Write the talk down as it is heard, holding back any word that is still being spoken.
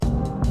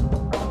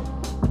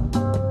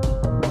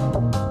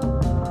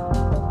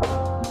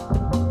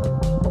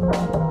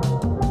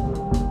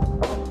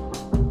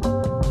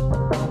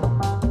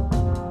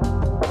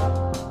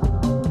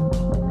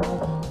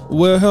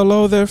Well,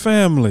 hello there,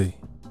 family.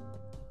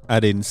 I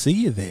didn't see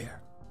you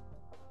there.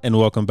 And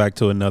welcome back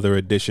to another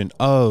edition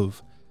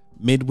of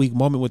Midweek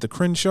Moment with the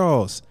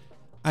Crenshaws.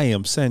 I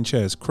am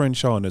Sanchez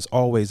Crenshaw, and as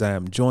always, I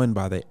am joined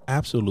by the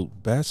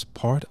absolute best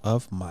part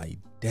of my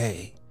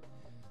day.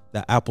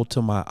 The apple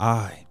to my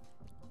eye,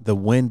 the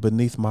wind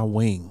beneath my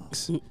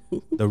wings,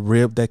 the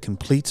rib that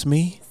completes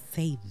me.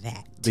 Say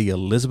that. The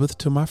Elizabeth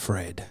to my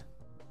Fred.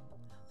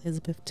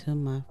 Elizabeth to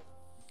my...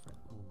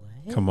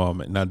 What? Come on,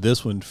 man. Now,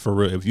 this one, for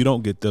real, if you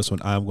don't get this one,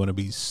 I'm going to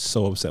be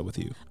so upset with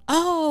you.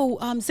 Oh,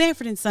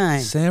 Sanford and Son.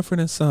 Sanford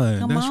and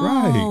Son. That's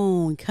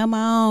right. Come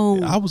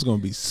on. I was going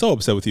to be so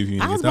upset with you if you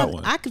didn't get that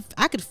one. I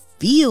could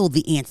feel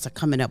the answer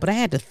coming up, but I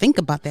had to think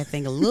about that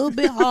thing a little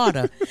bit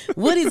harder.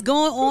 What is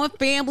going on,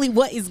 family?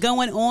 What is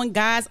going on,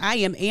 guys? I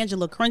am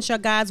Angela Crenshaw,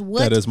 guys. What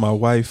that is my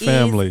wife,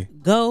 family.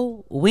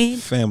 Going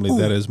family,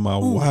 that is my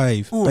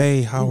wife.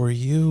 Bae, how are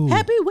you?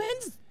 Happy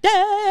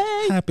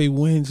Wednesday. Happy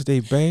Wednesday,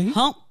 bae.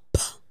 Hump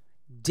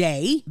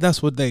day.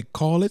 That's what they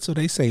call it. So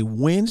they say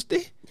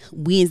Wednesday.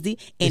 And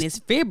it's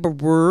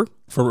February.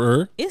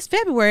 It's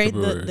February.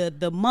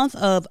 The month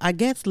of, I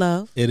guess,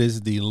 love. It is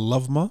the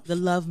love month. The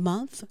love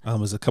month.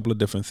 There's a couple of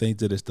different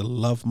things. It is the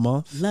love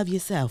month. Love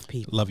yourself,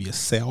 people. Love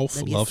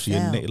yourself.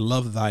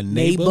 Love thy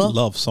neighbor. Neighbor.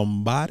 Love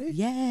somebody.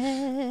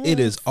 Yes. It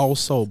is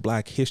also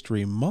Black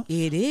History Month.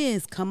 It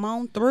is. Come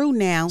on through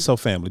now. So,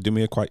 family, do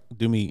me a quite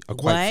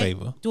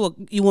favor.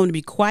 You want me to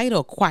be quite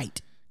or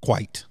quite?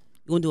 Quite.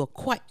 You want to do a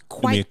quite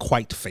do me a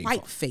quite favor.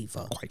 Quite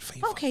favor. Quite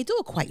favor. Okay, do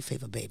a quite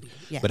favor, baby.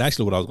 Yeah. But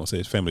actually, what I was going to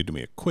say is, family, do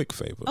me a quick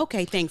favor.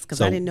 Okay, thanks, because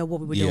I didn't know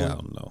what we were doing. Yeah,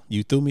 no.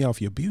 You threw me off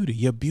your beauty.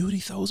 Your beauty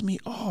throws me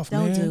off,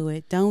 Don't do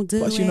it. Don't do it.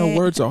 Plus, you know,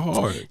 words are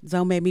hard.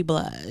 Don't make me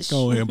blush.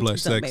 Go ahead and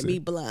blush Don't sexy. make me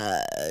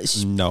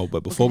blush. No,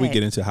 but before we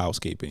get into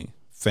housekeeping,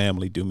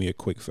 family, do me a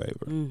quick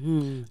favor.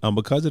 Mm-hmm.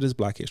 Because it is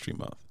Black History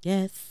Month.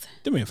 Yes.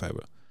 Do me a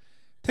favor.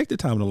 Take the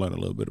time to learn a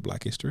little bit of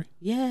Black history.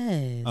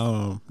 Yes.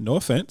 No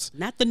offense.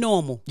 Not the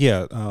normal.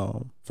 Yeah.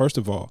 First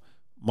of all,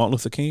 Martin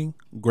Luther King,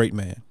 great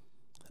man.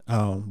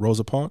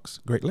 Rosa Parks,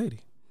 great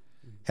lady.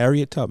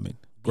 Harriet Tubman,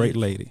 great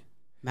lady.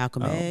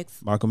 Malcolm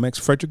X.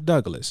 Frederick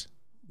Douglass,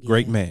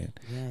 great man.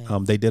 Yes.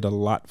 They did a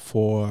lot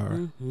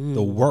for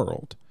the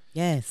world.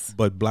 Yes.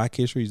 But Black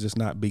history does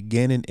not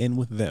begin and end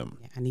with them.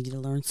 I need you to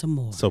learn some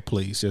more. So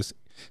please just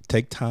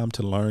take time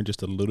to learn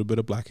just a little bit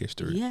of Black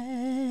history.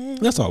 Yes.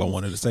 That's all I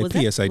wanted to say.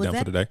 PSA done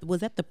for today. Was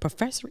that the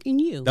professor in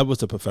you? That was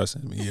the professor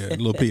in me. Yeah, a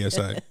little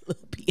PSA.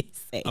 Little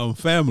PSA.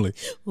 Family.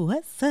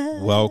 What's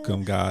up?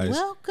 Welcome, guys.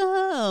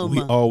 Welcome.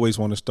 We always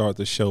want to start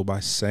the show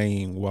by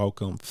saying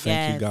welcome.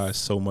 Thank you guys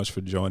so much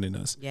for joining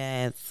us.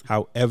 Yes.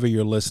 However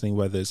you're listening,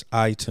 whether it's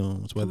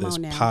iTunes, whether it's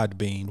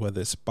Podbean,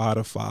 whether it's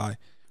Spotify,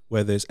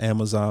 whether it's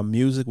Amazon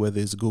Music,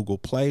 whether it's Google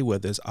Play,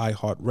 whether it's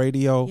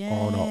iHeartRadio,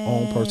 on our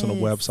own personal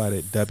website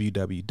at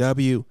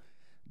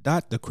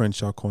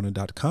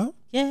www.thecrenshawcorner.com.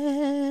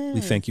 Yes. We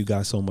thank you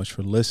guys so much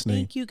for listening.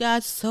 Thank you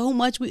guys so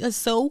much. We are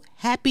so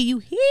happy you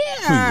here.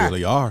 We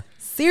really are.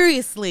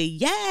 Seriously,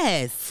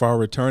 yes. For our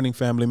returning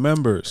family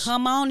members.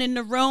 Come on in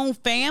the room,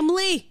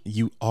 family.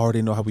 You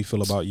already know how we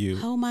feel about you.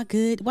 Oh, my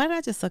good. Why did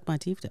I just suck my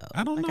teeth, though?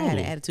 I don't know. I had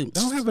an attitude.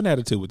 Don't have an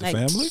attitude with the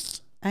family.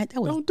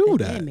 Don't do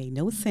that. That made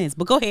no sense,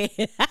 but go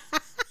ahead.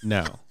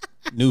 Now,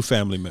 new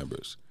family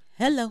members.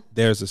 Hello.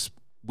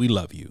 We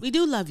love you. We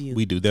do love you.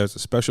 We do. There's a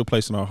special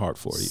place in our heart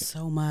for you.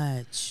 So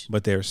much.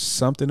 But there's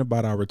something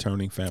about our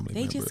returning family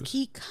members. They just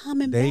keep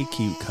coming back. They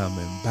keep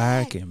coming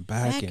back and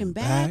back and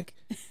back.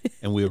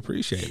 And we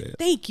appreciate it.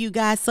 Thank you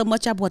guys so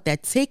much. I bought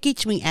that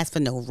ticket. You ain't asked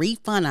for no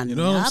refund on You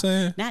know what I'm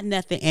saying? Not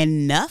nothing.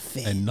 And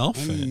nothing. And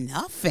nothing.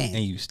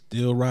 And you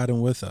still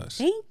riding with us.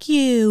 Thank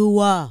you.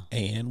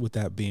 And with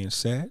that being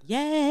said,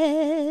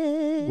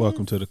 yes.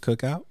 Welcome to the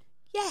cookout.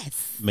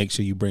 Yes. Make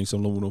sure you bring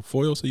some aluminum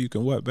foil so you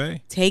can what, babe?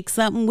 Take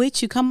something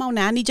with you. Come on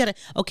now. I need y'all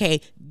to,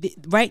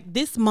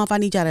 this month I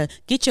need y'all to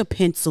get your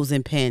pencils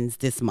and pens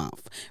this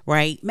month,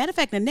 right? Matter of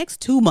fact, the next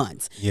 2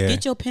 months,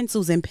 get your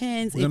pencils and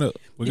pens. We're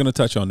gonna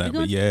touch on that,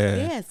 but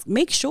Yes,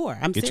 make sure.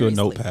 Get you a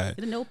notepad.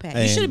 Get a notepad.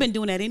 You should have been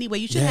doing that anyway.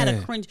 You should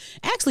have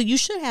you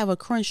should have a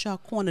Crenshaw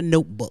Corner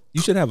notebook.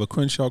 You should have a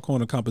Crenshaw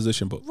Corner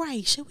composition book.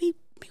 Right. Should we?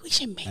 We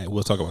should make.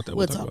 We'll talk about that.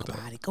 We'll talk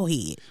about it. Go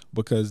ahead.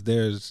 Because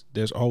there's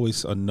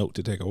always a note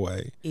to take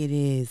away. It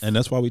is. And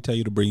that's why we tell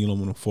you to bring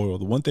aluminum foil.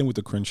 The one thing with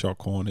the Crenshaw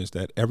Corner is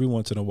that every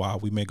once in a while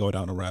we may go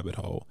down a rabbit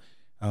hole.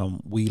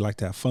 We like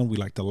to have fun. We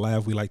like to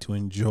laugh. We like to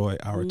enjoy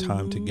our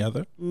time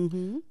together.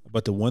 Mm-hmm.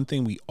 But the one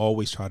thing we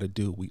always try to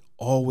do, we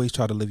always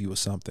try to leave you with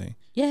something.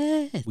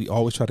 Yeah. We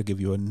always try to give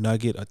you a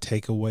nugget, a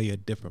takeaway, a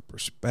different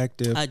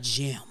perspective. A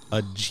gem.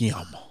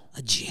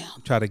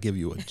 Try to give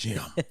you a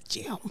gem. A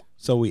gem.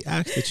 So we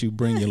ask that you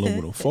bring your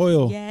aluminum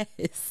foil. Yes.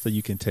 So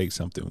you can take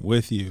something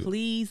with you.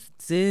 Please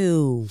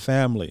do.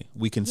 Family,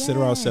 we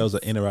consider ourselves an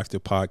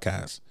interactive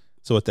podcast.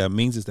 So what that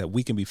means is that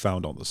we can be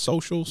found on the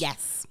socials.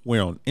 Yes.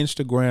 We're on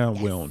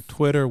Instagram. We're on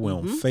Twitter. We're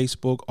on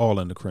Facebook, all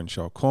in the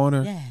Crenshaw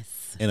Corner.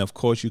 Yes. And of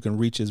course, you can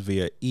reach us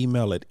via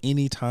email at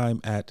any time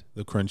at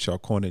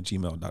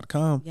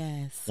thecrenshawcorner@gmail.com.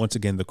 Yes. Once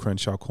again,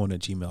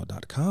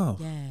 thecrenshawcorner@gmail.com.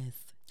 Yes.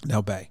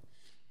 Now, bae,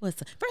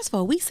 First of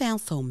all, we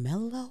sound so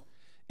mellow.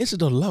 It's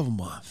the love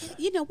month.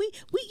 We normally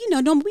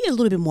we a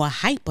little bit more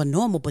hype or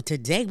normal, but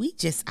today we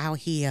just out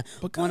here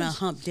on a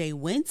hump day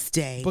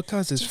Wednesday.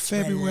 Because it's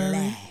February.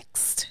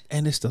 Relaxed.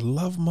 And it's the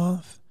love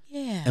month.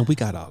 Yeah. And we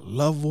got our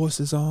love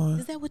voices on.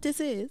 Is that what this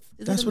is?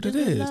 That's what it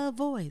is. Love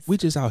voice. We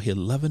just out here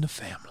loving the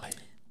family.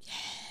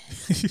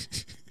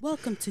 Yes.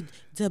 Welcome to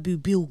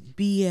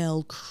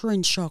WBL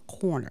Crenshaw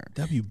Corner.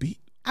 WB.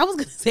 I was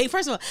going to say,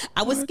 first of all,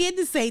 I was scared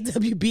to say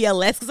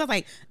WBLS because I was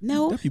like,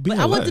 no. WBLS. But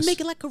I wanted to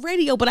make it like a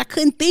radio, but I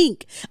couldn't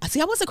think. I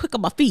wasn't quick on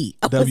my feet.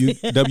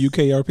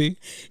 WKRP?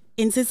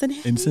 In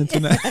Cincinnati? In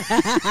Cincinnati.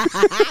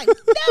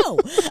 No.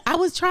 I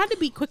was trying to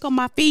be quick on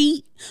my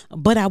feet,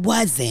 but I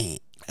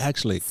wasn't.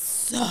 Actually.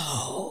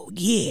 So,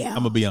 yeah. I'm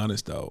going to be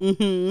honest, though.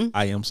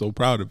 I am so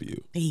proud of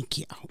you. Thank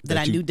you. That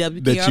I knew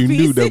WKRP. That you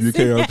knew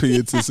WKRP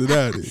in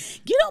Cincinnati.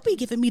 You don't be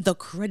giving me the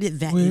credit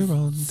that We're is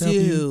on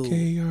due.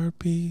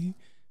 WKRP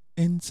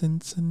in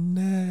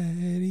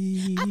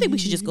Cincinnati. I think we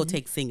should just go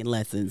take singing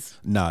lessons.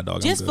 Nah,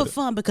 dog. Just for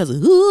fun because,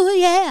 ooh,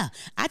 yeah.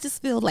 I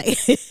just feel like.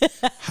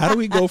 How do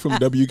we go from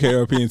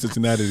WKRP in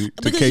Cincinnati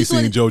to Casey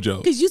and JoJo?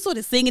 Because you sort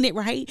of singing it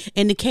right,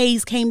 and the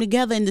K's came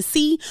together in the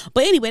C.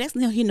 But anyway, that's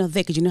neither here nor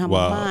there because you know how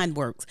my mind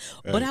works.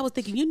 Hey. But I was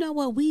thinking, you know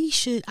what? I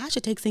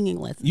should take singing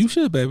lessons. You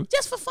should, baby.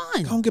 Just for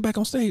fun. Go on, get back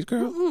on stage,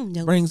 girl.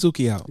 No. Bring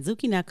Zuki out.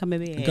 Zuki not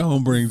coming back. Go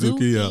on, bring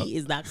Zuki out. Zuki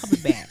is not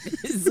coming back.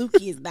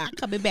 Zuki is not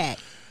coming back.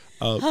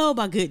 Oh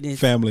my goodness.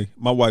 Family,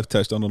 my wife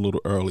touched on a little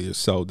earlier,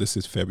 so this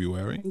is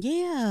February.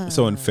 Yeah.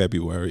 So in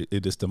February,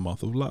 it is the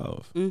month of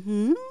love.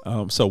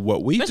 So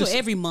what we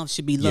every month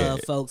should be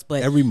love, folks.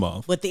 But every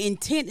month. But the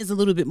intent is a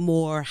little bit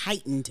more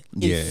heightened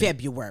in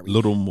February. A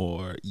little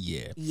more,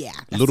 Yeah.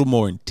 A little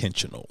more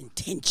intentional.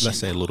 Intentional. Let's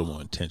say a little more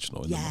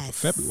intentional in the month of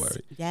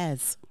February.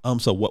 Yes.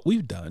 So what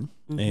we've done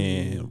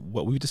and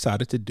what we've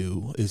decided to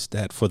do is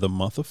that for the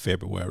month of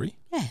February.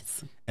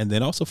 Yes. And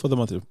then also for the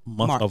month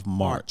of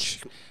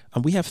March.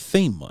 We have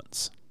theme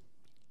months.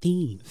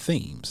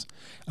 Themes.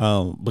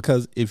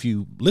 Because if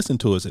you listen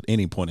to us at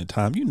any point in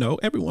time, you know,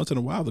 every once in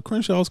a while, the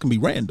Crenshaws can be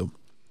random.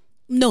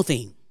 No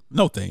theme.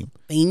 No theme.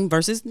 Theme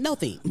versus no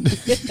theme.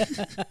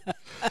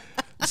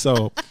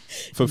 So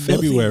for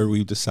February,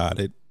 we've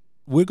decided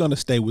we're going to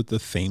stay with the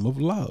theme of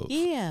love.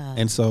 Yeah.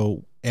 And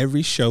so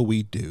every show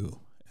we do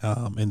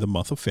in the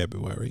month of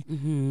February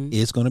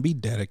is going to be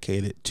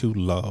dedicated to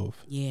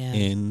love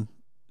in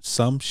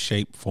some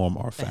shape, form,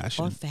 or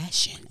fashion.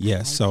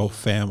 Yes, so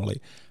family.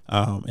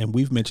 And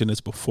we've mentioned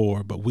this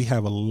before, but we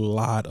have a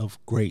lot of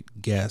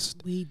great guests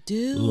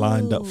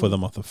lined up for the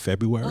month of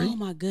February. Oh,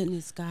 my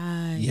goodness,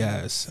 guys.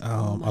 Yes,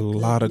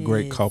 lot of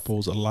great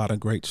couples, a lot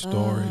of great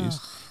stories.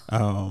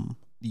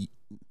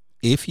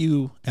 If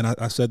you, and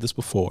I said this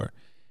before,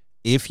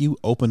 if you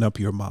open up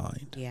your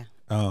mind,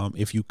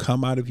 if you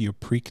come out of your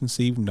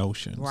preconceived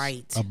notions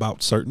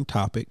about certain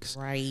topics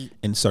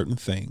and certain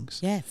things,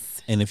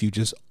 and if you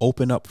just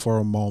open up for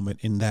a moment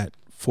in that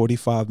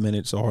 45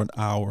 minutes or an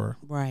hour,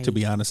 to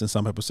be honest, in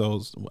some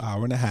episodes,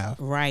 hour and a half,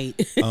 hour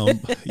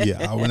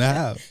and a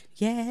half,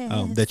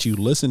 that you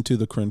listen to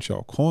the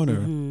Crenshaw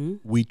Corner,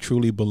 we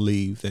truly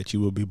believe that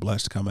you will be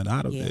blessed coming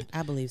out of it.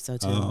 I believe so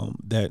too.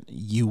 That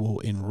you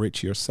will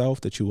enrich yourself,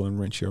 that you will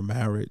enrich your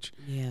marriage.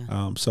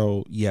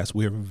 So yes,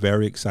 we're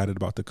very excited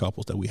about the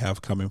couples that we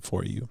have coming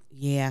for you.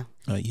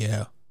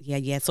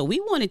 So we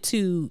wanted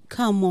to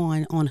come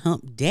on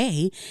Hump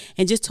Day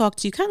and just talk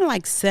to you, kind of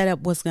like set up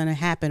what's going to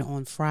happen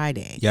on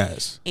Friday.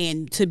 Yes.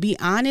 And to be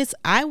honest,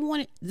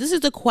 this is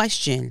the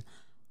question.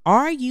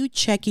 Are you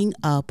checking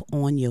up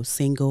on your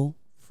single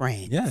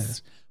friends?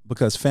 Yes.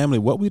 Because family,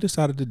 what we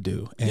decided to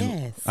do,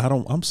 and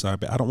I'm sorry,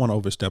 but I don't want to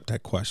overstep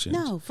that question.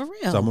 No, for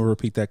real. So I'm going to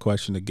repeat that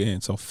question again.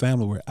 So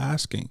family, we're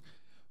asking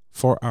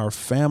for our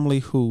family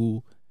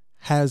who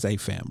has a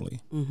family,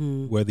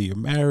 whether you're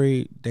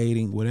married,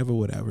 dating,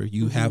 whatever,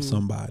 you have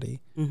somebody.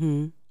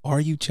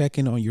 Are you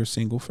checking on your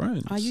single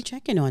friends? Are you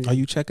checking on them? Are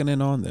you checking in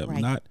on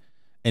them?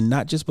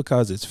 Not just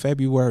because it's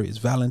February, it's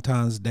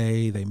Valentine's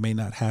Day, they may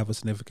not have a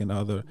significant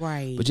other.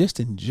 But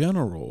just in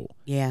general.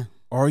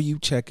 Are you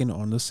checking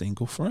on the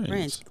single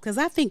friends? Because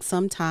I think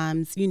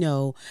sometimes, we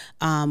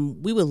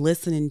were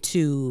listening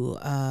to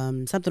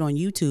something on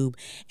YouTube,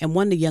 and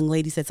one of the young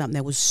ladies said something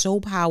that was so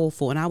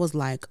powerful, and I was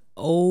like,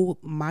 oh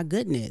my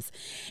goodness.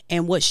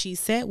 And what she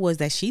said was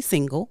that she's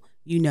single,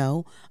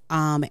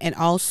 and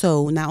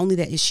also not only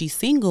that is she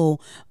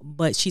single,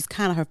 but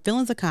her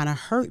feelings are kind of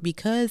hurt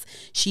because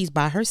she's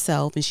by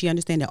herself, and she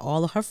understands that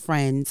all of her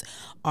friends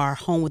are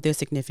home with their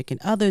significant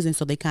others, and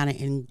so they kind of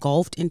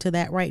engulfed into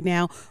that right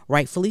now,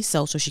 rightfully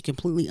so she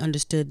completely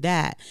understood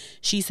that.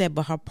 She said,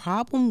 but her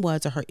problem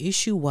was, or her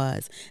issue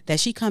was, that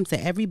she comes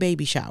to every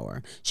baby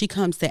shower, she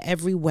comes to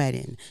every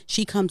wedding,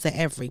 she comes to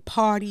every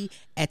party,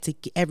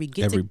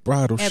 every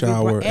bridal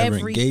shower, every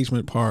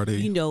engagement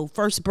party,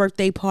 first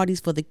birthday parties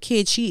for the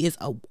kids. She is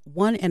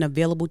one and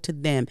available to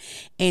them,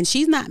 and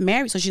she's not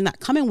married, so she's not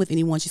coming with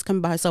anyone, she's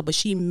coming by herself, but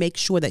she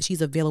makes sure that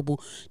she's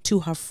available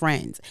to her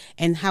friends.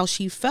 And how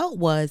she felt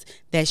was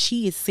that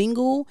she is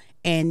single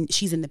and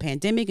she's in the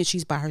pandemic and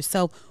she's by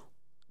herself.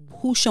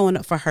 who's showing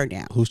up for her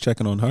now? Who's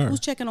checking on her? Who's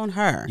checking on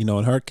her? You know,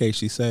 in her case,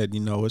 she said, you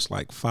know, it's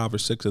like 5 or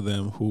 6 of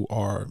them who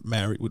are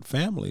married with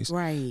families.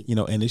 Right. You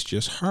know, and it's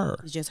just her.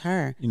 It's just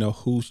her. You know,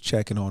 who's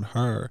checking on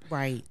her.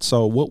 Right.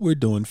 So what we're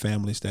doing,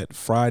 family, is that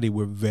Friday,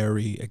 we're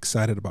very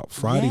excited about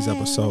Friday's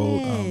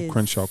episode,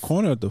 Crenshaw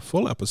Corner, the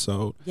full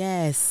episode.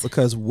 Yes.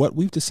 Because what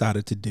we've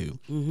decided to do,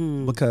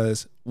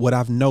 because what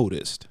I've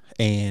noticed,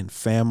 and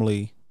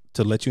family,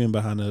 to let you in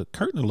behind the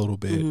curtain a little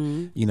bit,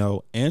 you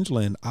know,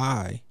 Angela and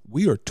I,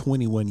 we are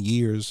 21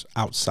 years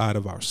outside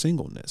of our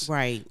singleness.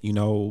 Right. You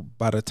know,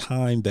 by the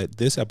time that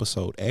this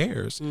episode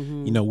airs,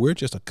 you know, we're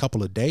just a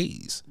couple of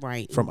days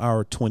from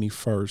our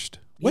 21st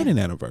wedding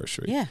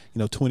anniversary. Yeah. You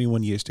know,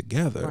 21 years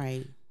together.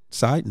 Right.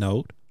 Side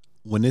note,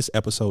 when this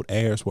episode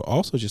airs, we're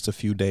also just a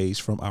few days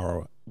from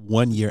our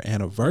 1-year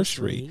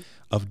anniversary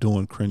of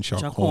doing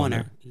Crenshaw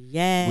Corner.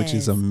 Yes. Which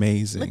is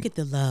amazing. Look at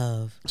the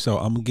love. So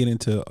I'm going to get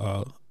into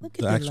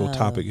the actual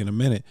topic in a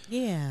minute.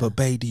 Yeah. But,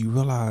 babe, do you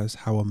realize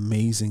how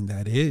amazing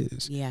that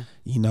is? Yeah.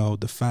 You know,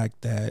 the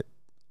fact that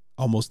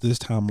almost this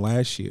time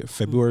last year,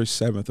 February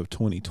 7th of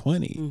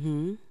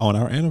 2020, on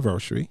our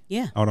anniversary,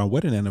 on our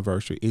wedding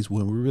anniversary, is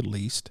when we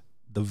released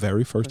the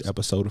very first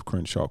episode of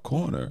Crenshaw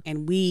Corner.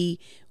 And we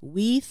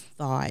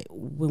thought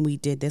when we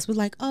did this, we're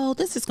like, oh,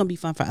 this is going to be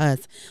fun for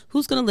us.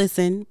 Who's going to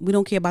listen? We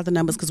don't care about the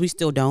numbers because we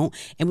still don't.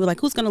 And we're like,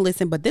 who's going to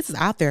listen? But this is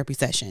our therapy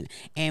session.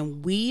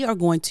 And we are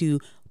going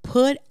to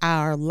put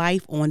our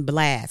life on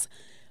blast.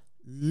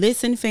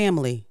 Listen,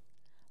 family.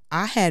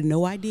 I had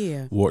no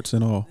idea, warts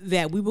and all,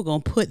 that we were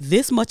going to put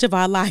this much of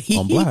our life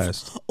on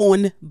blast.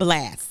 On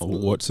blast.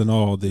 Warts and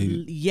all,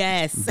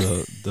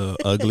 the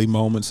ugly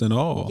moments and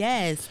all.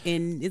 Yes,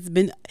 and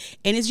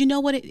it's you know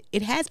what,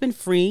 it has been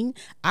freeing,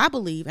 I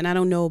believe, and I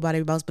don't know about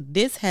everybody else, but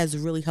this has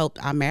really helped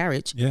our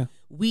marriage. Yeah,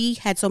 we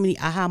had so many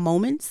aha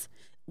moments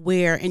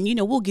where, and you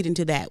know, we'll get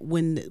into that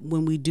when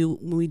we do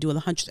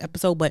the 100th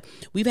episode, but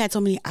we've had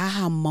so many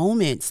aha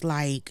moments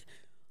like,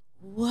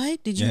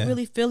 what? Did you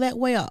really feel that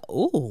way? Or,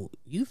 oh,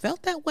 you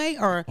felt that way?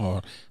 Or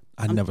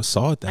I never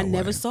saw it that way. I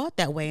never saw it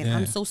that way. And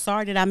I'm so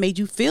sorry that I made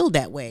you feel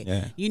that way.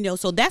 Yeah. You know,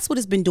 so that's what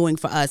it's been doing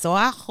for us. So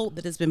I hope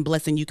that it's been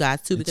blessing you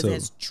guys too, because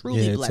it's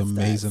truly blessed us. It's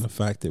amazing the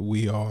fact that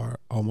we are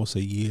almost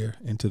a year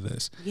into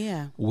this.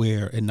 Yeah.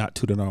 And not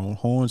tooting our own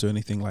horns or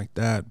anything like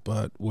that,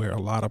 but where a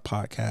lot of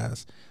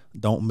podcasts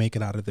don't make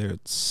it out of their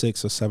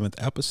 6th or 7th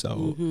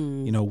episode.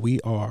 You know, we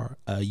are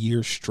a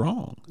year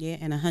strong. Yeah,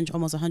 and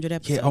almost 100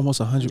 episodes. Yeah,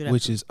 almost 100,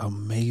 which is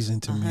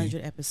amazing to me.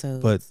 100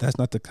 episodes. But that's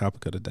not the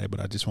topic of the day,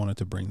 but I just wanted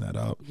to bring that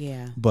up.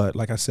 Yeah. But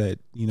like I said,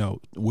 you know,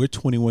 we're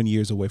 21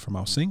 years away from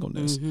our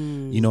singleness.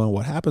 You know, and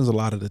what happens a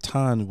lot of the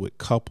time with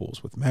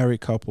couples, with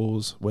married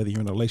couples, whether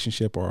you're in a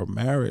relationship or a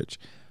marriage,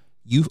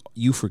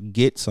 you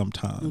forget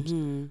sometimes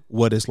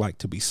what it's like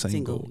to be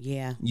single.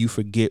 Yeah. You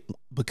forget,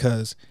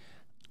 because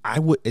I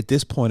would, at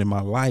this point in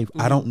my life,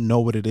 I don't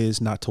know what it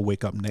is not to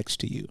wake up next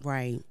to you.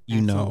 Right. You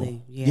Absolutely.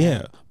 know?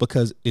 Yeah.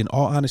 Because in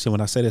all honesty,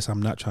 when I say this,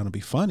 I'm not trying to be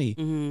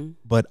funny,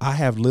 but I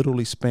have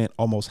literally spent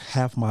almost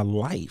half my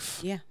life.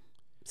 Yeah.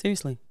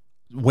 Seriously.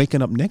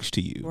 Waking up next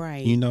to you.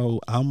 Right. You know,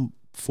 I'm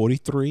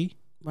 43.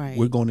 Right.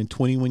 We're going in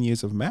 21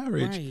 years of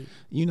marriage. Right.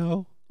 You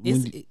know.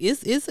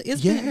 It's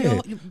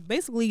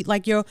basically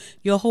like your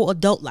whole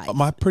adult life.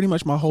 Pretty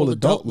much my whole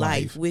adult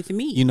life with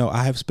me. You know,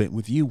 I have spent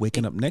with you,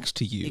 waking up next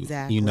to you.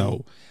 Exactly. You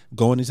know,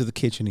 going into the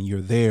kitchen and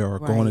you're there, or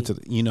going into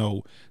you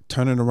know,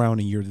 turning around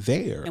and you're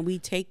there. And we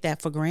take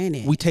that for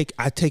granted.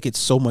 I take it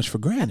so much for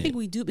granted. I think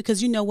we do,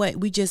 because you know what,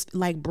 we just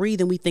like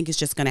breathe and we think it's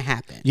just gonna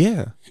happen.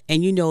 Yeah.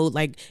 And you know,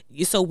 like,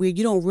 you're so weird,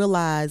 you don't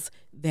realize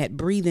that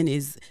breathing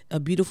is a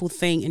beautiful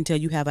thing until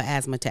you have an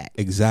asthma attack.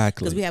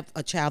 Exactly. Because we have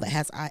a child that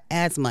has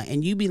asthma,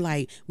 and you be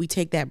like, we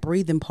take that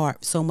breathing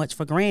part so much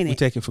for granted. We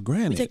take it for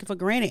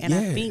granted. And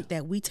I think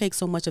that we take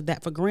so much of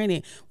that for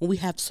granted when we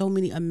have so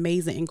many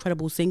amazing,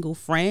 incredible single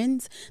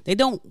friends. They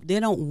don't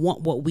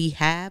want what we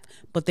have,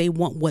 but they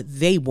want what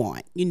they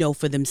want, you know,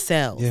 for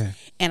themselves. Yeah.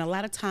 And a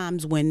lot of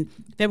times when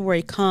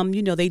February come,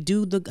 you know, they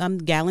do the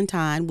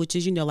Galentine, which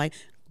is, you know, like,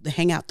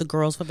 hang out the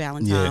girls for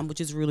Valentine, which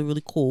is really,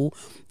 really cool.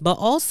 But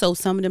also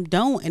some of them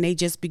don't, and they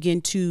just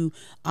begin to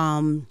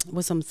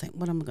what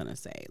I'm gonna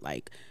say,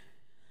 like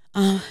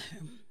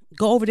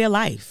go over their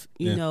life,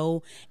 you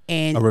know,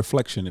 and a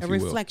reflection, if you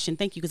will.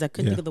 Thank you, because I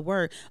couldn't think of the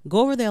word. Go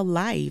over their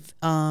life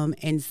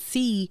and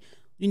see,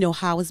 you know,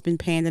 how it's been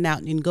panning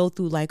out, and go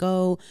through like,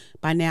 oh,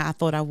 by now I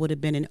thought I would have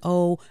been, and I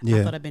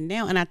thought I've been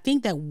now. And I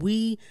think that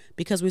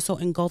because we're so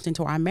engulfed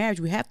into our marriage,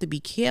 we have to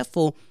be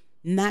careful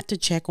not to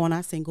check on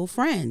our single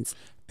friends.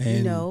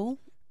 You know,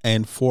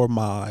 and for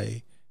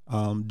my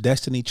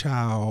Destiny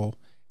Child,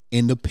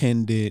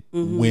 independent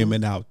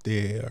women out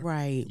there,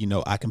 right? You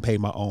know, I can pay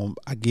my own.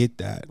 I get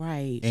that,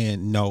 right?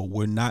 And no,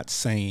 we're not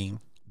saying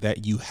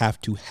that you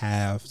have to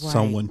have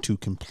someone to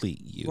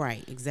complete you,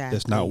 right? Exactly.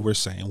 That's not what we're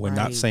saying. We're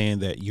not saying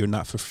that you're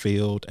not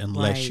fulfilled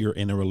unless you're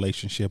in a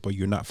relationship, or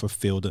you're not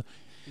fulfilled.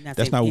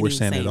 That's not what we're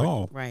saying at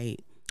all, right?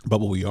 But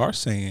what we are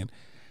saying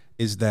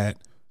is that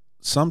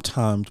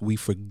sometimes we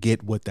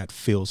forget what that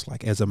feels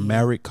like as a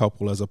married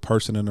couple, as a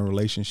person in a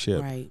relationship.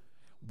 Right.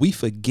 we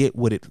forget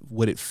what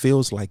it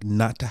feels like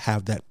not to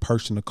have that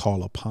person to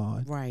call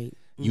upon. Right.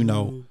 You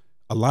know,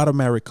 a lot of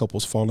married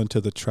couples fall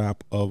into the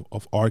trap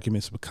of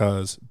arguments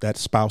because that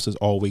spouse is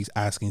always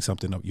asking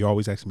something of. You're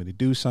always asking me to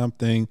do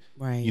something.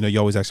 Right. You know,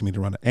 you're always asking me to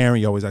run an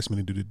errand. You always asking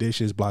me to do the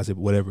dishes, blah, blah,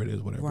 whatever it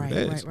is, whatever it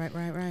is.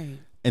 Right.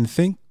 And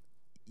think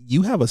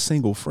you have a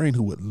single friend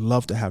who would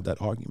love to have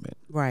that argument.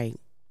 Right.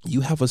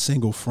 You have a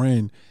single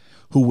friend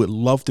who would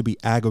love to be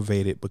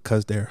aggravated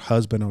because their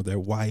husband or their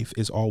wife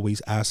is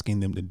always asking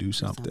them to do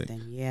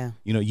something. Yeah.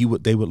 You know,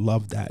 they would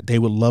love that. They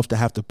would love to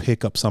have to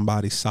pick up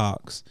somebody's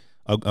socks,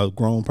 a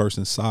grown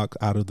person's sock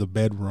out of the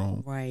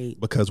bedroom. Right.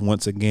 Because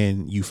once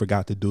again, you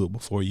forgot to do it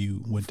before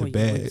you went to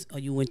bed. Or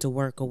you went to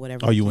work or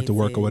whatever. Or you went to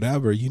work or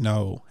whatever, you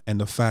know. And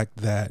the fact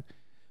that,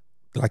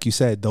 like you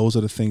said, those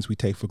are the things we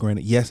take for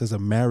granted. Yes, as a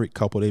married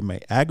couple, they may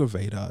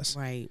aggravate us.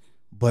 Right.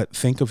 But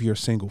think of your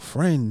single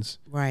friends.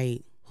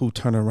 Right. Who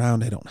turn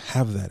around, they don't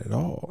have that at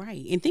all.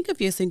 Right. And think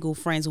of your single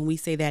friends when we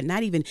say that,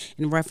 not even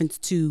in reference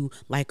to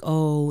like,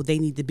 oh, they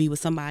need to be with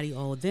somebody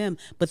or them,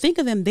 but think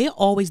of them, they're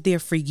always there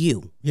for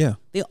you. Yeah.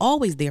 They're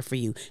always there for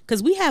you.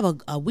 Because we have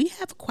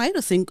quite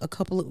a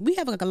couple of, we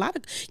have like a lot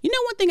of, you know,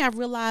 one thing I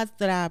realized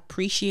that I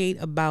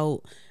appreciate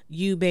about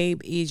you,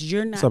 babe, is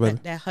you're not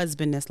that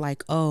husband that's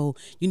like, oh,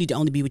 you need to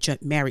only be with your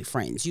married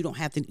friends. You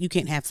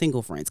can't have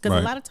single friends. Because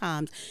a lot of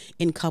times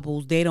in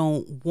couples, they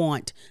don't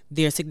want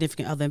their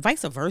significant other and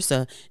vice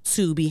versa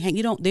to be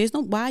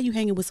why are you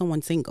hanging with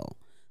someone single?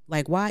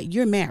 Like, why?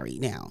 You're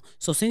married now.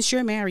 So since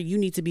you're married, you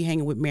need to be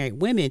hanging with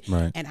married women.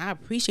 Right. And I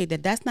appreciate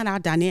that. That's not our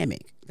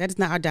dynamic. That is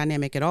not our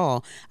dynamic at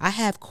all. I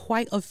have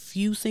quite a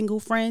few single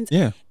friends.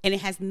 Yeah. And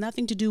it has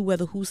nothing to do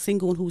whether who's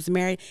single and who's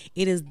married.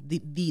 It is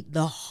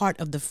the heart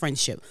of the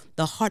friendship,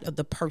 the heart of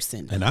the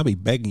person. And I'll be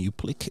begging you,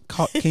 please,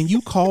 can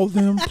you call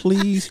them,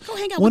 please? Go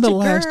hang out when with the your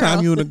last girls.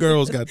 time you and the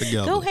girls got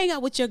together? Go hang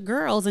out with your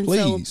girls. And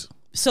please.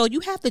 So you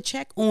have to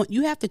check on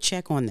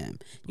them.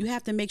 You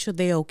have to make sure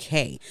they're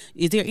okay.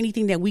 Is there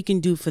anything that we can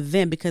do for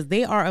them? Because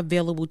they are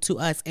available to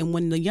us. And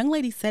when the young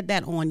lady said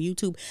that on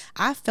YouTube,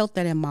 I felt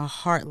that in my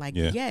heart. Like,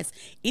 yes,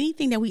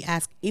 anything that we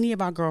ask any of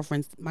my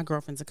girlfriends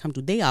to come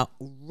to, they are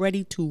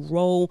ready to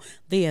roll.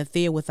 They are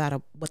there without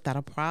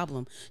a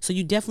problem. So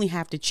you definitely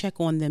have to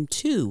check on them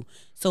too.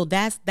 So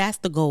that's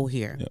the goal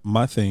here. Yeah,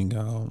 my thing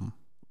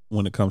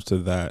when it comes to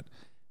that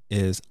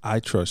is I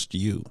trust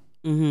you.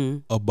 Mm-hmm.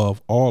 Above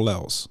all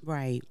else,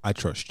 right? I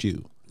trust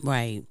you,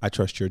 right? I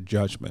trust your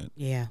judgment.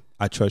 Yeah,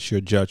 I trust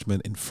your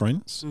judgment in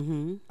friends.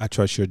 Mm-hmm. I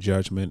trust your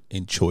judgment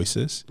in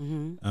choices.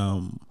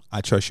 Mm-hmm.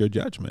 I trust your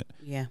judgment.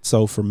 Yeah.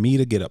 So for me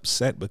to get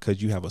upset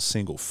because you have a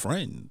single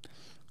friend,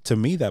 to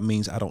me that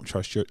means I don't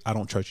trust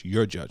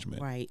your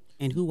judgment. Right.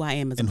 And who I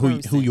am as a person.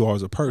 And who you are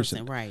as a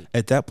person. Right.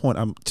 At that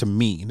point, to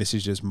me, and this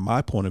is just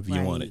my point of view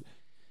on it.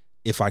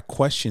 If I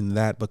question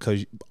that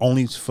because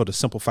only for the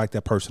simple fact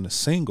that person is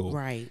single,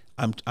 right?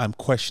 I'm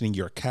questioning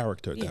your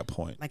character at that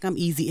point. Like I'm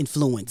easy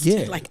influenced.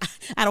 Yeah. Like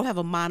I don't have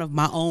a mind of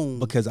my own.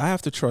 Because I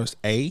have to trust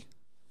A,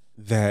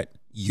 that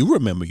you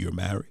remember you're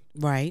married.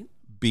 Right.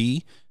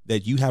 B,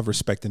 that you have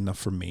respect enough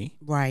for me.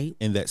 Right.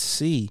 And that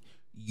C,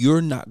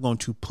 you're not going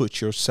to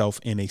put yourself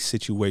in a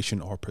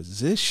situation or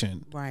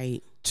position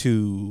right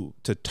to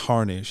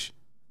tarnish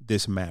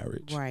this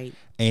marriage. Right.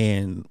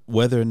 And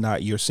whether or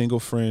not your single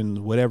friends,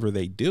 whatever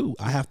they do,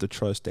 I have to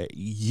trust that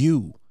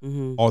you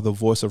are the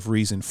voice of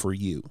reason for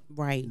you.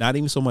 Right. Not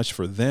even so much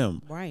for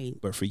them, right,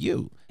 but for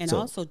you. And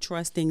also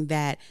trusting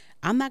that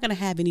I'm not going to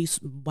have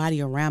anybody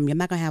around me. I'm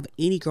not going to have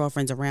any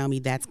girlfriends around me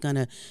that's going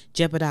to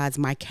jeopardize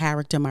my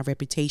character, my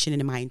reputation,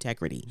 and my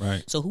integrity.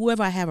 Right. So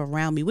whoever I have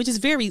around me, which is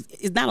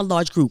it's not a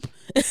large group,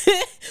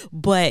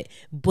 but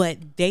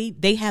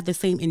they have the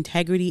same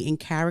integrity and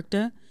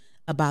character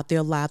about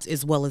their lives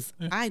as well as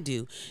I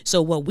do.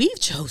 So what we've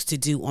chose to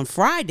do on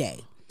Friday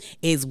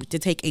is to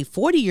take a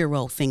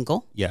 40-year-old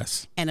single,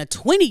 yes, and a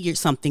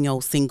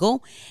 20-something-old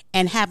single,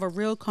 and have a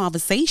real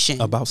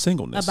conversation about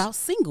singleness.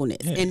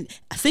 And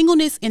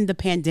singleness in the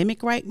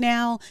pandemic right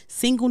now,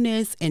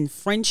 singleness and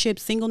friendship,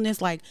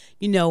 singleness, like,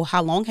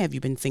 how long have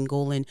you been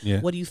single, and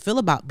what do you feel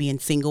about being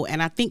single?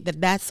 And I think that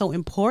that's so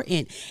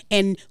important.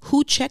 And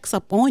who checks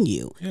up on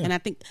you? And I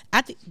think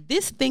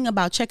this thing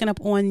about checking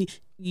up on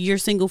your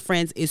single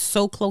friends is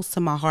so close to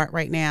my heart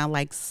right now,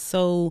 like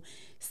so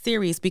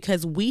serious,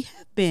 because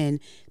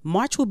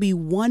March will be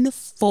 1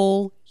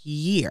 full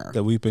year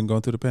that we've been going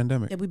through the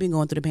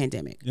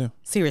pandemic. Yeah.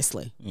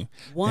 Seriously. Yeah.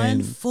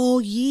 One full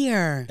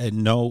year.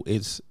 And no,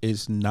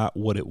 it's not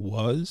what it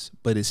was,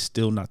 but it's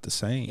still not the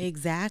same.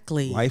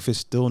 Exactly. Life has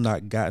still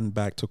not gotten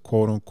back to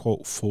quote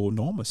unquote full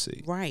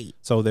normalcy. Right.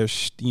 So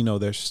there's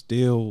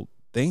still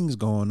things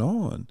going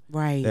on,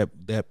 right,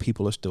 that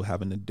people are still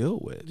having to deal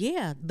with.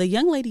 Yeah. The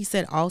young lady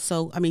said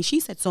also,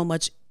 she said so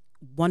much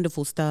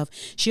wonderful stuff.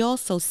 She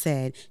also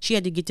said she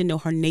had to get to know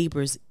her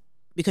neighbors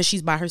because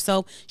she's by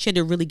herself. She had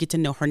to really get to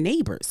know her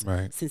neighbors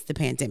since the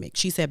pandemic.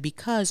 She said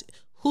because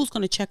who's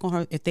going to check on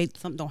her if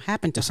something don't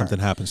happen to her? Something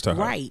happens to her.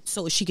 Right.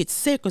 So if she gets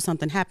sick or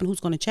something happen, who's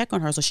going to check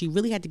on her? So she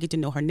really had to get to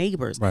know her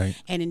neighbors. Right.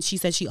 And then she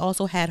said she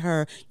also had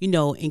her,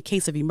 in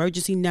case of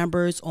emergency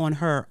numbers on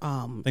her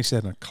I think she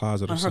had in a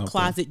closet or something. On her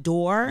closet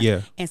door.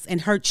 Yeah.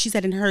 And she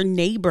said, and her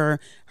neighbor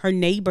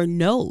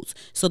knows.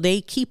 So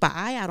they keep an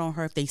eye out on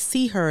her if they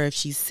see her, if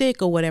she's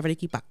sick or whatever, they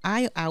keep an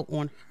eye out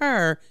on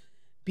her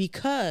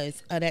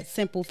because of that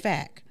simple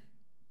fact.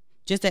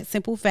 Just that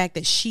simple fact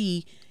that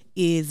she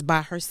is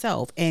by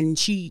herself, and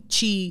she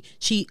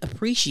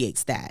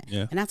appreciates that.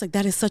 Yeah. And I was like,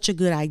 that is such a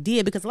good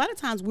idea, because a lot of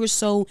times we're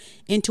so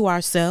into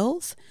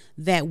ourselves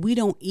that we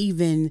don't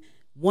even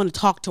want to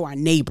talk to our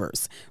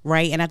neighbors,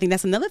 right? And I think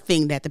that's another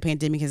thing that the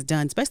pandemic has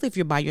done, especially if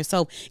you're by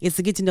yourself, is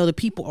to get to know the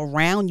people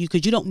around you,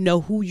 because you don't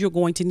know who you're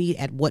going to need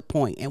at what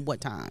point and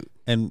what time.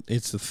 And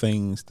it's the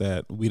things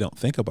that we don't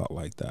think about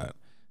like that.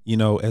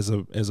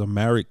 As a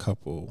married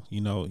couple,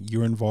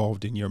 you're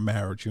involved in your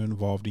marriage, you're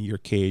involved in your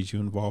kids,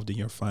 you're involved in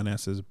your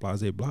finances,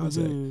 blase.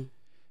 Mm-hmm.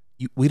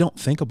 We don't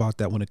think about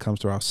that when it comes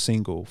to our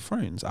single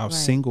friends, our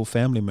single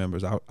family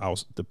members, our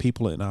the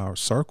people in our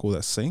circle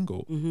that's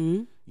single.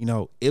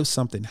 Mm-hmm. If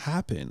something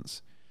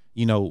happens,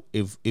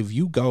 if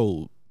you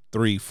go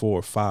 3,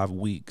 4, 5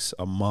 weeks,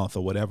 a month,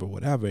 or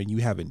whatever, and you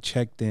haven't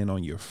checked in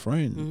on your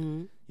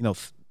friend, Mm-hmm.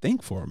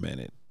 Think for a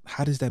minute.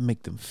 How does that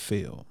make them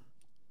feel?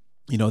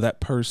 That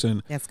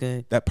person, That's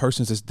good. That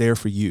person's just there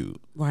for you.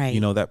 Right.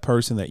 That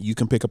person that you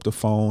can pick up the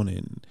phone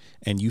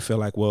and you feel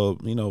like, well,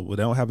 they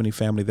don't have any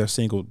family, they're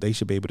single, they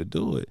should be able to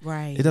do it.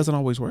 Right. It doesn't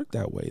always work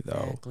that way,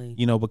 though. Exactly.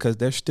 Because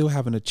they're still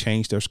having to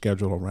change their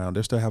schedule around.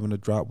 They're still having to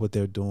drop what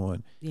they're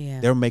doing. Yeah.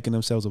 They're making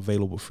themselves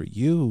available for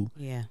you.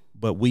 Yeah.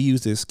 But we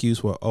use the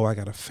excuse, well, I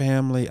got a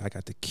family, I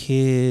got the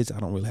kids, I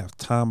don't really have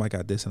time, I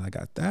got this and I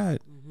got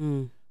that.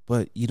 Mm-hmm.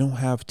 But you don't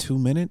have 2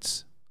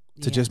 minutes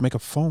to just make a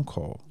phone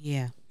call.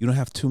 Yeah. You don't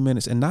have 2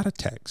 minutes, and not a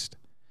text.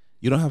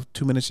 You don't have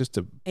 2 minutes just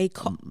to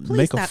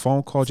make a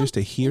phone call, just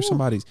to hear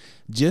somebody's,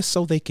 just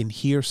so they can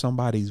hear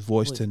somebody's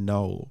voice to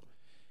know.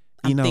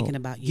 I'm thinking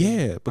about you.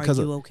 Yeah, because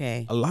are you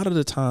okay? A lot of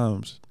the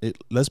times,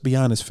 let's be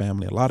honest,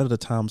 family, a lot of the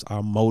times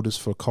our motives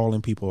for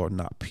calling people are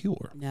not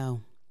pure.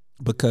 No.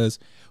 Because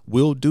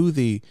we'll do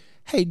the,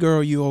 hey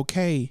girl, you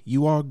okay?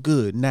 You are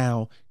good.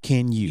 Now,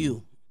 can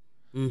you?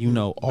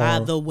 Mm-hmm.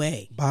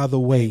 By the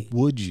way,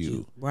 would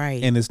you?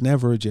 Right. And it's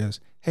never just,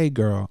 hey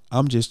girl,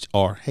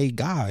 or hey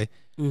guy,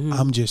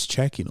 I'm just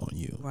checking on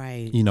you.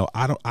 Right.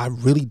 I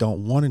really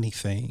don't want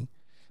anything.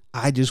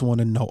 I just want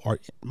to know. Or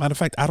matter of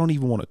fact, I don't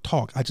even want to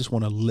talk. I just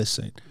want to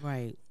listen.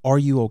 Right. Are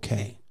you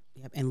okay?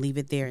 Yep. And leave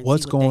it there. And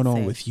what's what going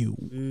on with you?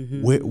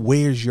 Mm-hmm.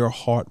 Where's your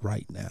heart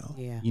right now?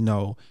 Yeah.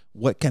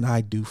 What can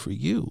I do for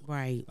you?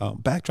 Right.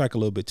 Backtrack a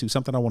little bit too.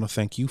 Something I want to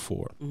thank you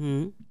for.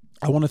 Mm-hmm.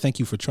 I want to thank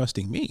you for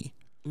trusting me.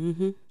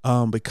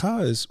 Mm-hmm.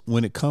 Because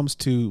when it comes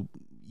to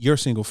your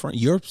single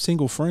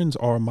friends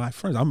are my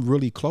friends. I'm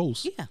really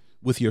close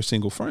with your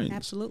single friends.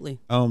 Absolutely.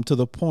 To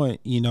the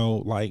point,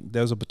 like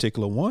there's a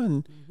particular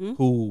one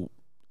who,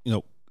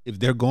 if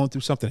they're going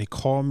through something, they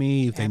call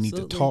me. If they need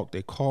to talk,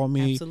 they call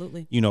me.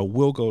 Absolutely.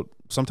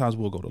 Sometimes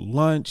we'll go to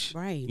lunch.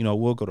 Right.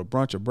 We'll go to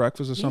brunch or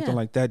breakfast or something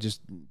like that.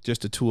 Just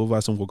the two of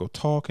us, and we'll go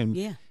talk.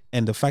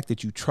 And the fact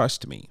that you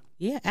trust me.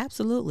 Yeah,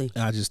 absolutely.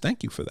 And I just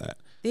thank you for that.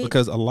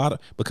 Because a lot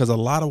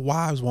of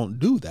wives won't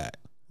do that.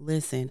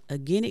 Listen,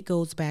 again, it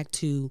goes back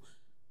to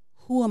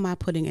who am I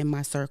putting in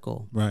my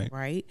circle? Right.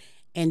 Right.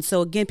 And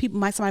so again,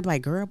 somebody be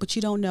like, girl, but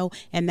you don't know,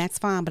 and that's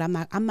fine. But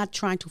I'm not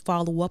trying to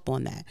follow up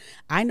on that.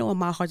 I know in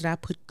my heart that I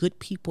put good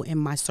people in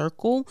my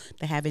circle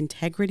that have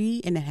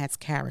integrity and that has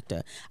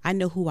character. I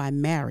know who I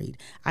married.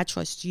 I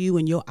trust you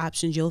and your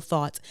options, your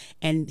thoughts.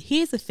 And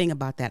here's the thing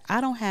about that.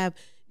 I don't have,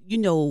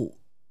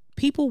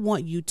 people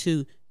want you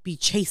to be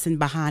chasing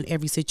behind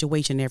every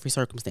situation, every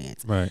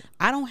circumstance. Right.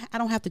 I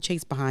don't have to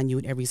chase behind you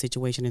in every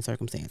situation and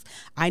circumstance.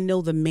 I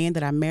know the man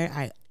that I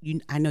married.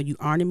 I know you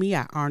honor me.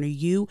 I honor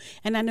you,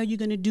 and I know you're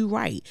going to do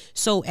right.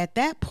 So at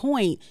that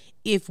point,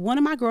 if one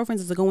of my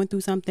girlfriends is going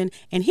through something,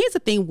 and here's the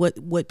thing,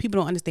 what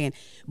people don't understand,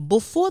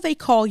 before they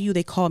call you,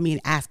 they call me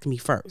and ask me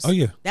first. Oh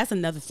yeah. That's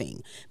another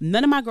thing.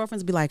 None of my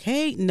girlfriends be like,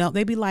 hey, no,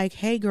 they be like,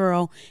 hey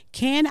girl,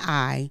 can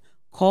I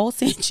call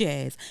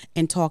Sanchez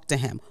and talk to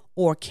him?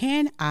 Or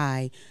can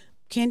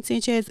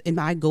Sanchez and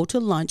I go to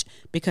lunch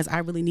because I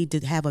really need to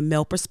have a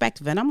male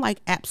perspective? And I'm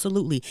like,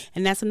 absolutely.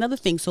 And that's another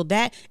thing. So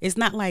that it's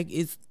not like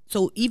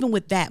so even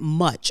with that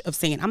much of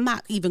saying, I'm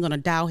not even going to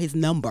dial his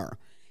number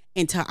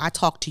until I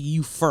talk to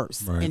you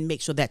first and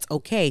make sure that's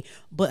okay.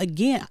 But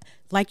again,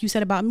 like you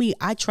said about me,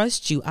 I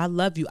trust you. I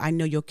love you. I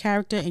know your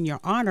character and your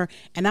honor,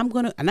 and I'm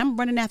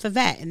running after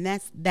that. And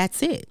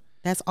that's it.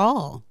 That's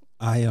all.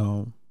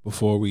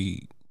 Before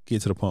we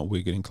get to the point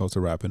we're getting close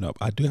to wrapping up,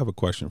 I do have a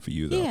question for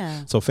you though.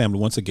 Yeah. So family,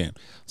 once again,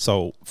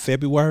 so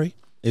February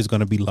is going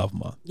to be Love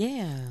Month.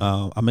 Yeah.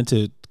 I meant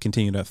to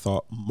continue that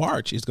thought.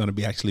 March is going to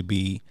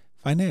be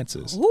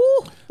finances.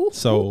 Ooh,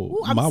 So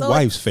I'm my so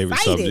wife's favorite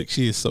excited. subject.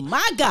 She is so.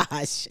 My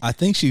gosh. I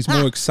think she's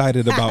more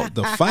excited about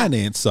the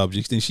finance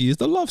subjects than she is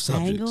the love I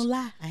ain't subjects.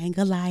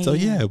 gonna lie. So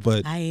yeah,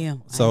 but I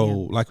am.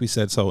 like we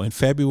said, so in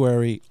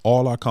February,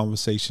 all our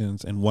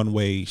conversations in one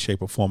way,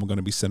 shape, or form are going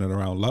to be centered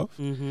around love.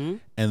 Mm-hmm.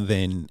 And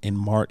then in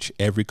March,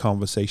 every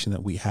conversation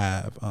that we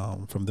have,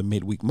 from the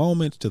midweek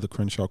moments to the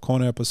Crenshaw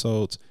Corner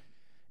episodes,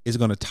 is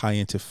going to tie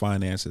into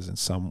finances in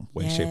some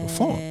way, shape, or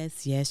form.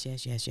 Yes.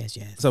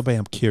 So, babe,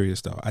 I'm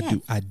curious though. Yes.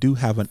 I do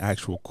have an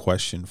actual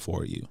question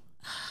for you.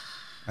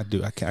 I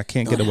do. I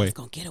can't get I away. was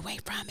gonna get away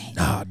from it.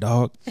 Nah,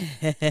 dog.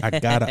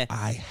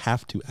 I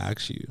have to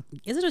ask you.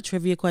 Is it a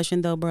trivia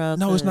question though, bro?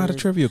 No, it's not a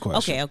trivia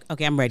question.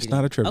 Okay, I'm ready. It's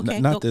not a trivia. Okay,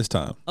 Not this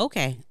time.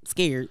 Okay,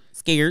 scared.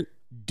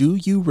 Do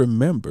you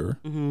remember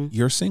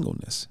your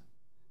singleness?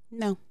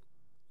 No,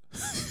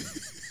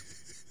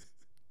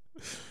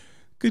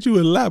 Could you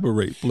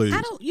elaborate, please?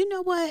 I don't. You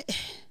know what?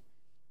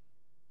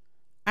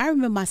 I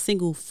remember my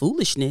single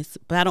foolishness,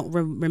 but I don't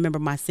remember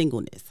my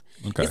singleness.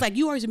 Okay. It's like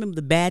you always remember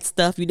the bad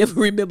stuff. You never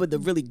remember the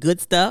really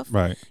good stuff.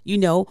 Right. You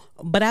know,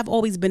 but I've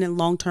always been in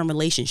long-term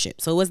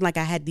relationships. So it wasn't like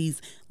I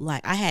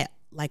had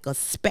like a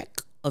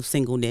speck of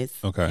singleness.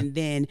 Okay. And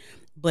then,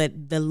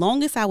 but the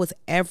longest I was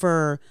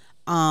ever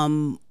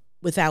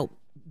without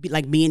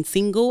being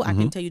single, I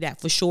can tell you that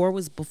for sure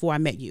was before I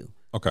met you.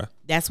 Okay.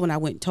 That's when I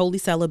went totally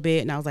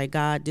celibate and I was like,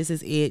 God, this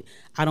is it.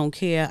 I don't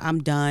care.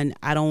 I'm done.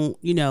 I don't,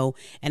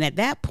 and at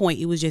that point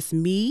it was just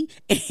me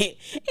and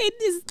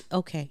this,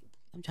 okay.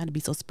 I'm trying to be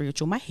so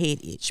spiritual. My head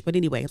itch. But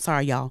anyway, I'm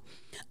sorry, y'all.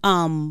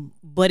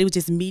 But it was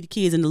just me, the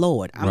kids, and the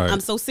Lord.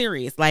 I'm so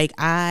serious. Like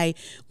I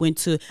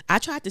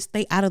tried to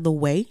stay out of the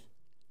way.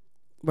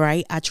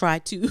 Right. I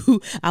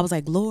was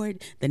like,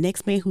 Lord, the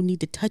next man who need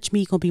to touch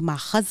me gonna be my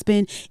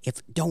husband.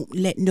 If don't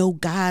let no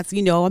guys,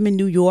 I'm in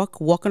New York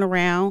walking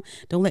around.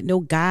 Don't let no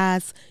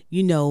guys,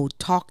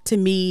 talk to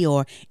me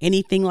or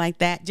anything like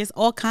that. Just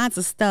all kinds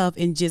of stuff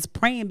and just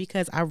praying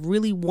because I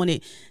really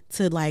wanted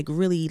to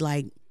really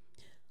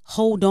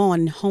hold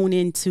on, hone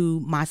into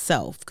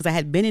myself because I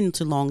had been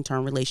into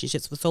long-term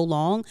relationships for so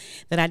long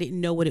that I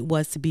didn't know what it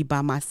was to be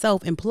by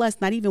myself. And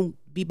plus not even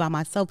be by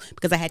myself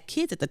because I had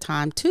kids at the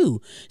time too.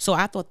 So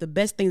I thought the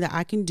best thing that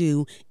I can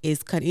do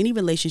is cut any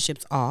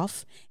relationships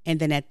off. And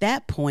then at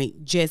that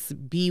point,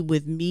 just be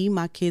with me,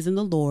 my kids and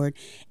the Lord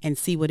and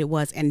see what it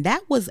was. And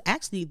that was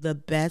actually the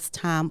best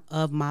time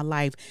of my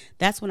life.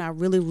 That's when I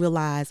really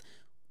realized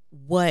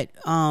what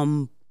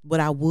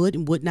I would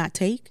and would not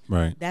take.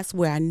 Right. That's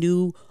where I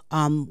knew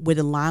where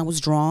the line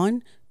was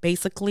drawn,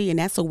 basically. And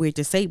that's so weird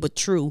to say, but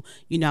true.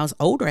 I was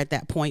older at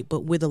that point, but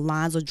where the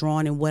lines are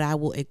drawn and what I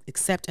will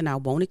accept and I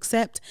won't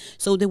accept.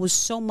 So there was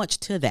so much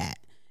to that,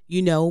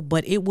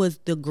 but it was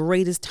the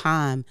greatest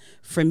time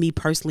for me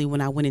personally when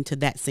I went into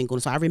that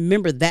singleness. So I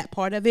remember that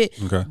part of it,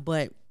 Okay.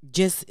 But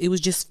it was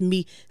just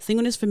me.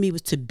 Singleness for me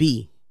was to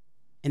be.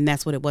 And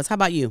that's what it was. How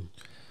about you?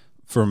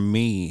 For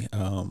me,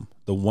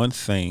 the one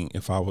thing,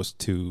 if I was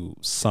to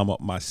sum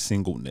up my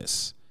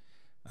singleness,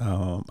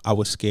 I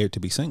was scared to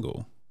be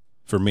single.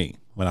 For me,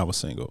 when I was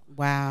single,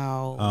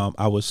 wow,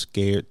 I was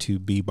scared to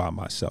be by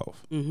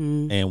myself.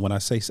 Mm-hmm. And when I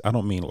say, I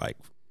don't mean like,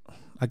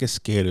 I guess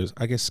scared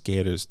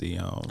is the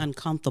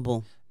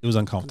uncomfortable. It was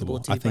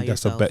uncomfortable. I think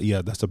that's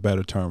that's a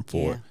better term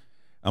for it.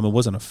 It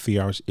wasn't a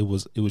fear. It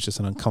was just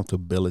an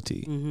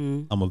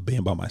uncomfortability. Of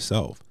being by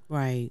myself.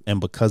 Right. And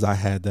because I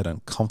had that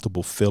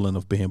uncomfortable feeling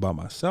of being by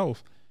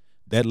myself,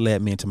 that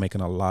led me into making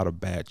a lot of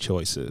bad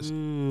choices.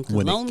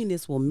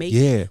 Loneliness will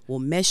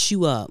mess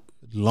you up.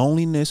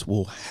 Loneliness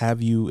will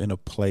have you in a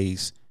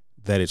place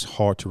that it's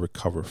hard to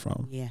recover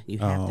from. Yeah, you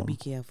have to be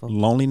careful.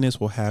 Loneliness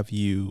will have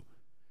you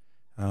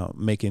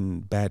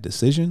making bad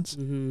decisions.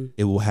 Mm-hmm.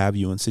 It will have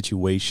you in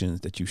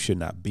situations that you should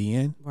not be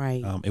in.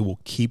 Right. It will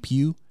keep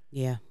you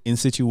Yeah. in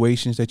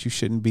situations that you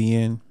shouldn't be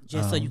in.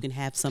 Just so you can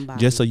have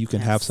somebody. Just so you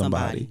can have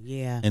somebody.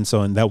 Yeah. And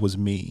that was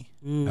me.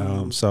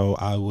 So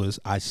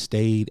I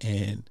stayed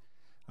in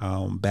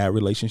bad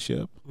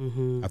relationship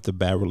after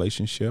bad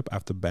relationship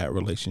after bad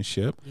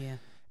relationship. Yeah.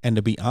 And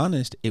to be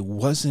honest, it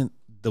wasn't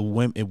the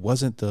women, it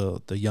wasn't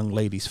the young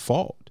lady's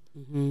fault.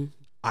 Mm-hmm.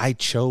 I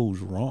chose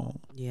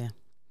wrong. Yeah.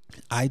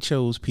 I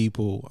chose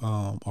people,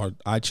 or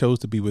I chose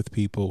to be with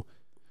people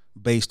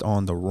based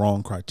on the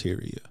wrong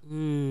criteria.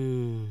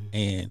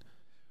 And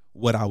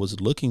what I was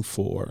looking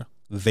for,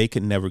 they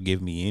could never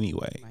give me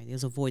anyway. Right.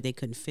 There's a void they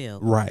couldn't fill.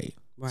 Right.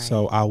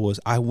 So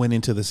I went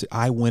into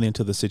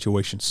the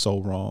situation so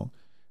wrong.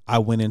 I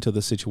went into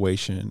the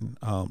situation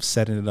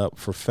setting it up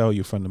for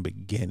failure from the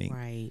beginning.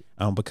 Right.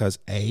 Because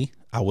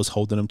I was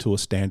holding them to a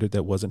standard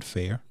that wasn't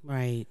fair.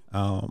 Right.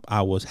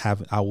 I was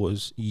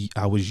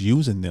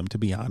using them, to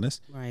be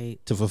honest. Right.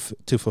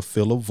 To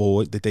fulfill a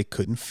void that they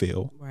couldn't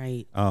fill.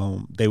 Right.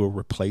 They were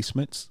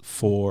replacements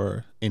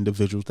for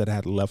individuals that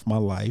had left my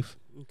life.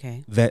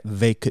 Okay. That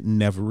they could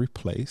never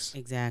replace.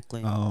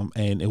 Exactly.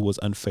 And it was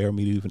unfair of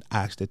me to even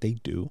ask that they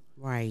do.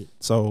 Right.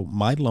 So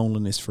my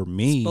loneliness for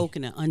me,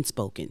 spoken or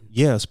unspoken.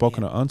 Yeah,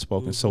 spoken or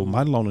unspoken. So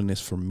my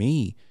loneliness for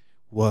me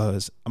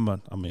was,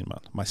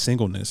 my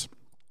singleness.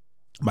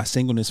 My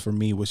singleness for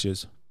me was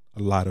just, a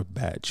lot of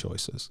bad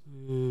choices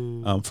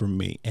for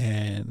me.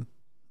 And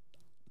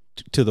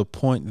to the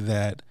point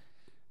that,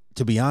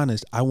 to be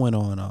honest, I went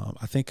on,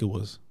 I think it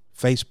was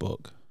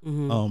Facebook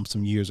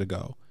some years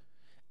ago,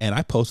 and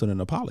I posted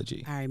an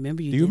apology. I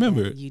remember you. Do you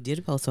remember? You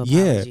did post an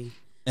apology. Yeah.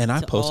 And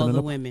I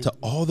posted to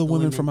all the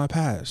women from my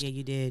past. Yeah,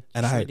 you did.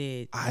 And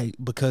I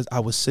because I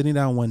was sitting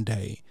down one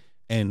day,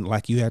 and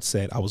like you had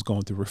said, I was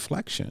going through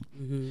reflection,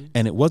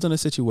 and it wasn't a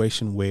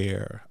situation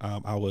where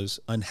I was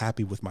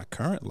unhappy with my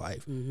current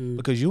life,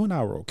 because you and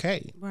I were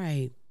okay.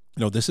 Right.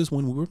 You know, this is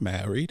when we were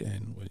married,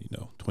 and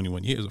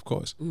 21 years, of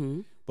course.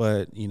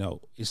 But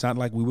it's not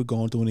like we were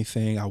going through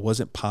anything. I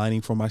wasn't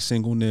pining for my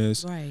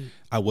singleness. Right.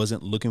 I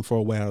wasn't looking for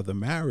a way out of the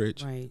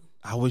marriage. Right.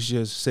 I was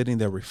just sitting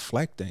there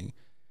reflecting,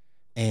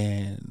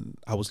 and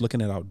I was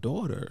looking at our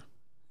daughter.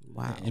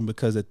 Wow. And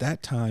because at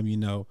that time,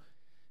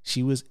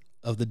 she was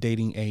of the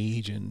dating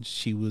age, and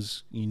she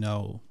was,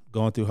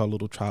 going through her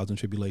little trials and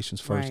tribulations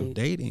first of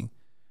dating.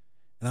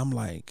 And I'm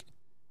like,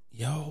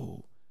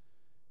 yo,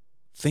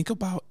 think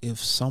about if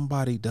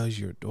somebody does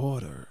your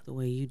daughter the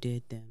way you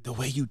did them, the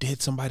way you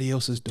did somebody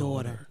else's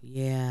daughter.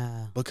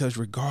 Yeah. Because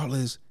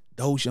regardless,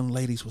 those young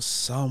ladies was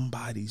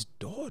somebody's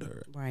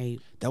daughter. Right.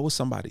 That was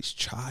somebody's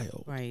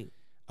child. Right.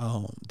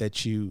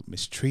 That you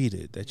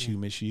mistreated, that you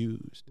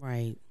misused.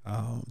 Right.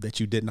 That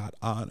you did not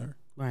honor.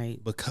 Right.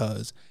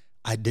 Because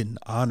I didn't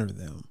honor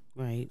them.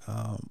 Right.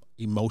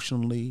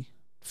 Emotionally,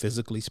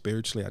 physically,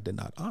 spiritually, I did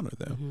not honor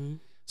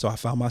them. So I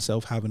found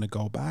myself having to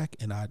go back,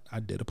 and I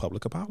did a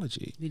public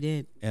apology. You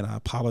did. And I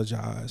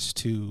apologized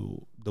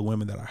to the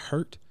women that I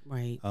hurt.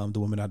 Right. The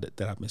women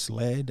that I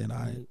misled, and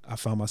I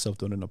found myself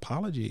doing an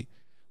apology,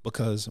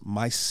 because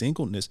my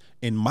singleness,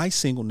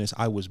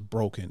 I was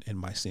broken in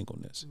my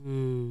singleness,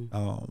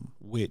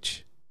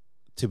 which,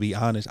 to be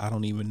honest, I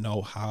don't even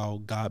know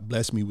how God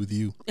blessed me with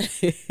you,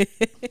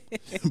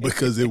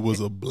 because it was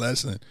a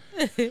blessing.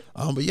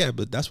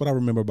 But that's what I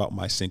remember about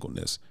my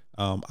singleness.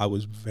 I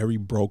was very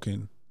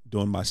broken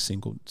during my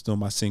single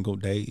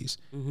days.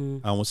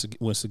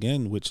 Once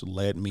again, which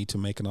led me to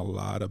making a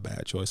lot of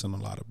bad choices and a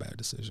lot of bad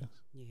decisions.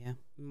 Yeah,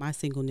 my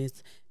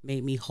singleness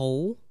made me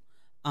whole.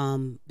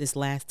 This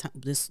last time,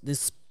 this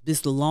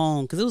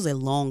long, because it was a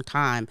long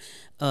time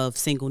of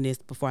singleness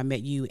before I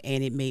met you,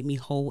 and it made me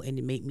whole, and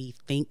it made me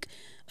think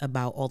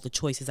about all the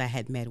choices I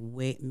had made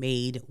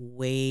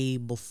way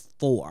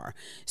before.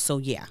 So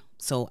yeah,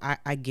 so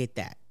I get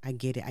that. I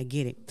get it.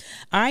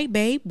 All right,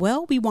 babe.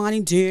 Well, we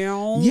winding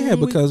down. Yeah,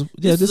 because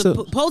this is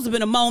supposed to have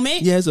been a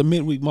moment. Yeah, it's a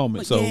midweek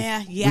moment. So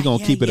we're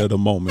gonna keep it at a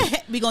moment.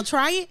 We gonna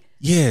try it.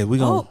 Yeah, we're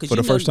going to for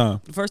the first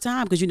time. The first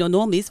time, because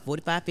normally it's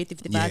 45, 50,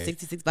 55,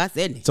 60, 65,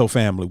 70. So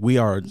family, we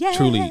are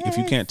truly, if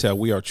you can't tell,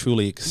 we are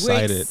truly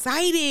excited. We're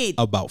excited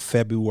about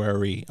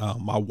February.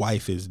 My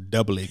wife is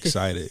doubly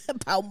excited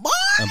about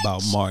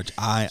March.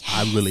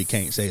 I really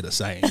can't say the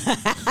same.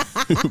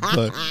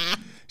 But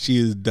she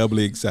is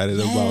doubly excited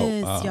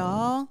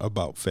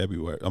about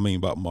February.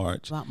 About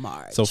March. About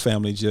March. So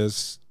family,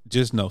 just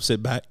know,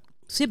 sit back.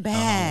 Put your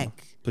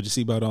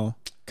seatbelt on.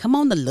 Come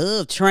on the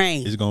love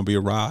train. It's gonna be a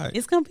ride.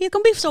 It's gonna be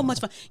so much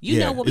fun. You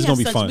know what?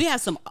 We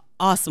have some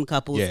awesome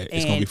couples. Yeah,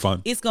 it's gonna be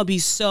fun. It's gonna be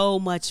so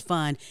much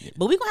fun. Yeah.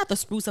 But we're gonna have to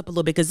spruce up a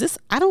little bit, because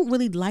I don't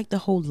really like the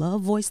whole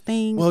love voice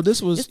thing. Well,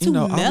 this was too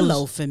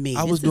mellow for me.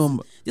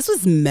 This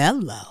was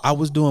mellow. I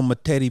was doing my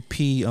Teddy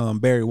P.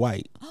 Barry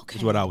White. Okay,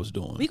 is what I was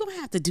doing. We're gonna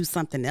have to do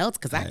something else,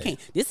 because I can't.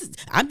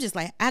 I'm just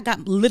like, I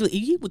got literally.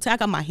 You would I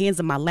got my hands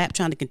in my lap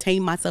trying to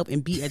contain myself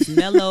and be as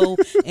mellow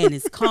and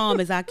as calm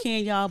as I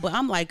can, y'all. But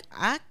I'm like,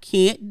 I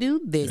can't do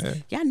this. Yeah.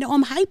 Y'all know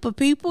I'm hyper,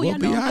 people. Y'all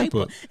know I'm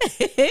hyper.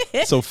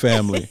 So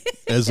family,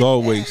 as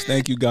always,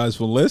 thank you guys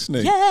for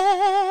listening.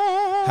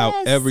 Yes.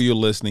 However you're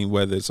listening,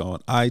 whether it's on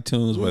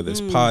iTunes, whether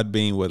it's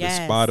Podbean, whether it's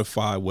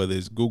Spotify, whether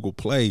it's Google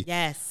Play,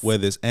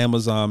 whether it's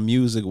Amazon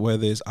Music,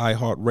 whether it's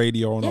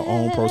iHeartRadio, on our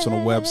own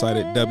personal website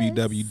at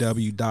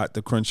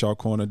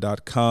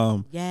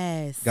www.thecrenshawcorner.com.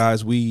 Yes.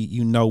 Guys,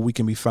 we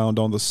can be found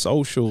on the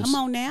socials. Come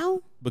on now.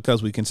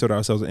 Because we consider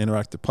ourselves an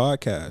interactive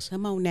podcast.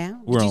 Come on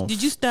now.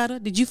 Did you stutter?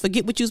 Did you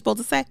forget what you were supposed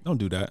to say? Don't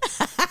do that.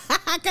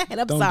 Go ahead.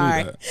 I'm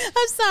sorry.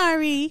 I'm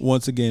sorry.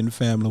 Once again,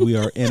 family, we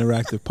are an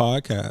interactive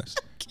podcast.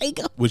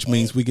 Which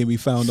means we can be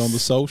found on the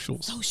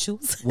socials.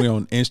 We're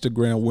on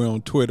Instagram, we're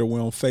on Twitter,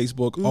 we're on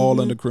Facebook, all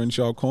under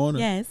Crenshaw Corner.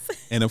 Yes.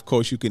 And of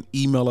course, you can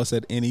email us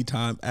at any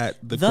time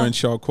at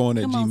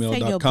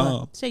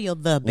thecrenshawcorner@gmail.com. Say your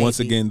the, baby.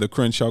 Once again,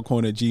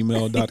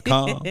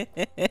 thecrenshawcorner@gmail.com.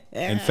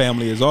 And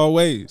family, as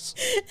always,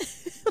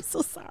 I'm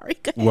so sorry.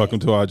 welcome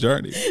to our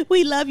journey.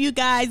 We love you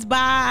guys.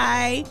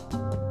 Bye.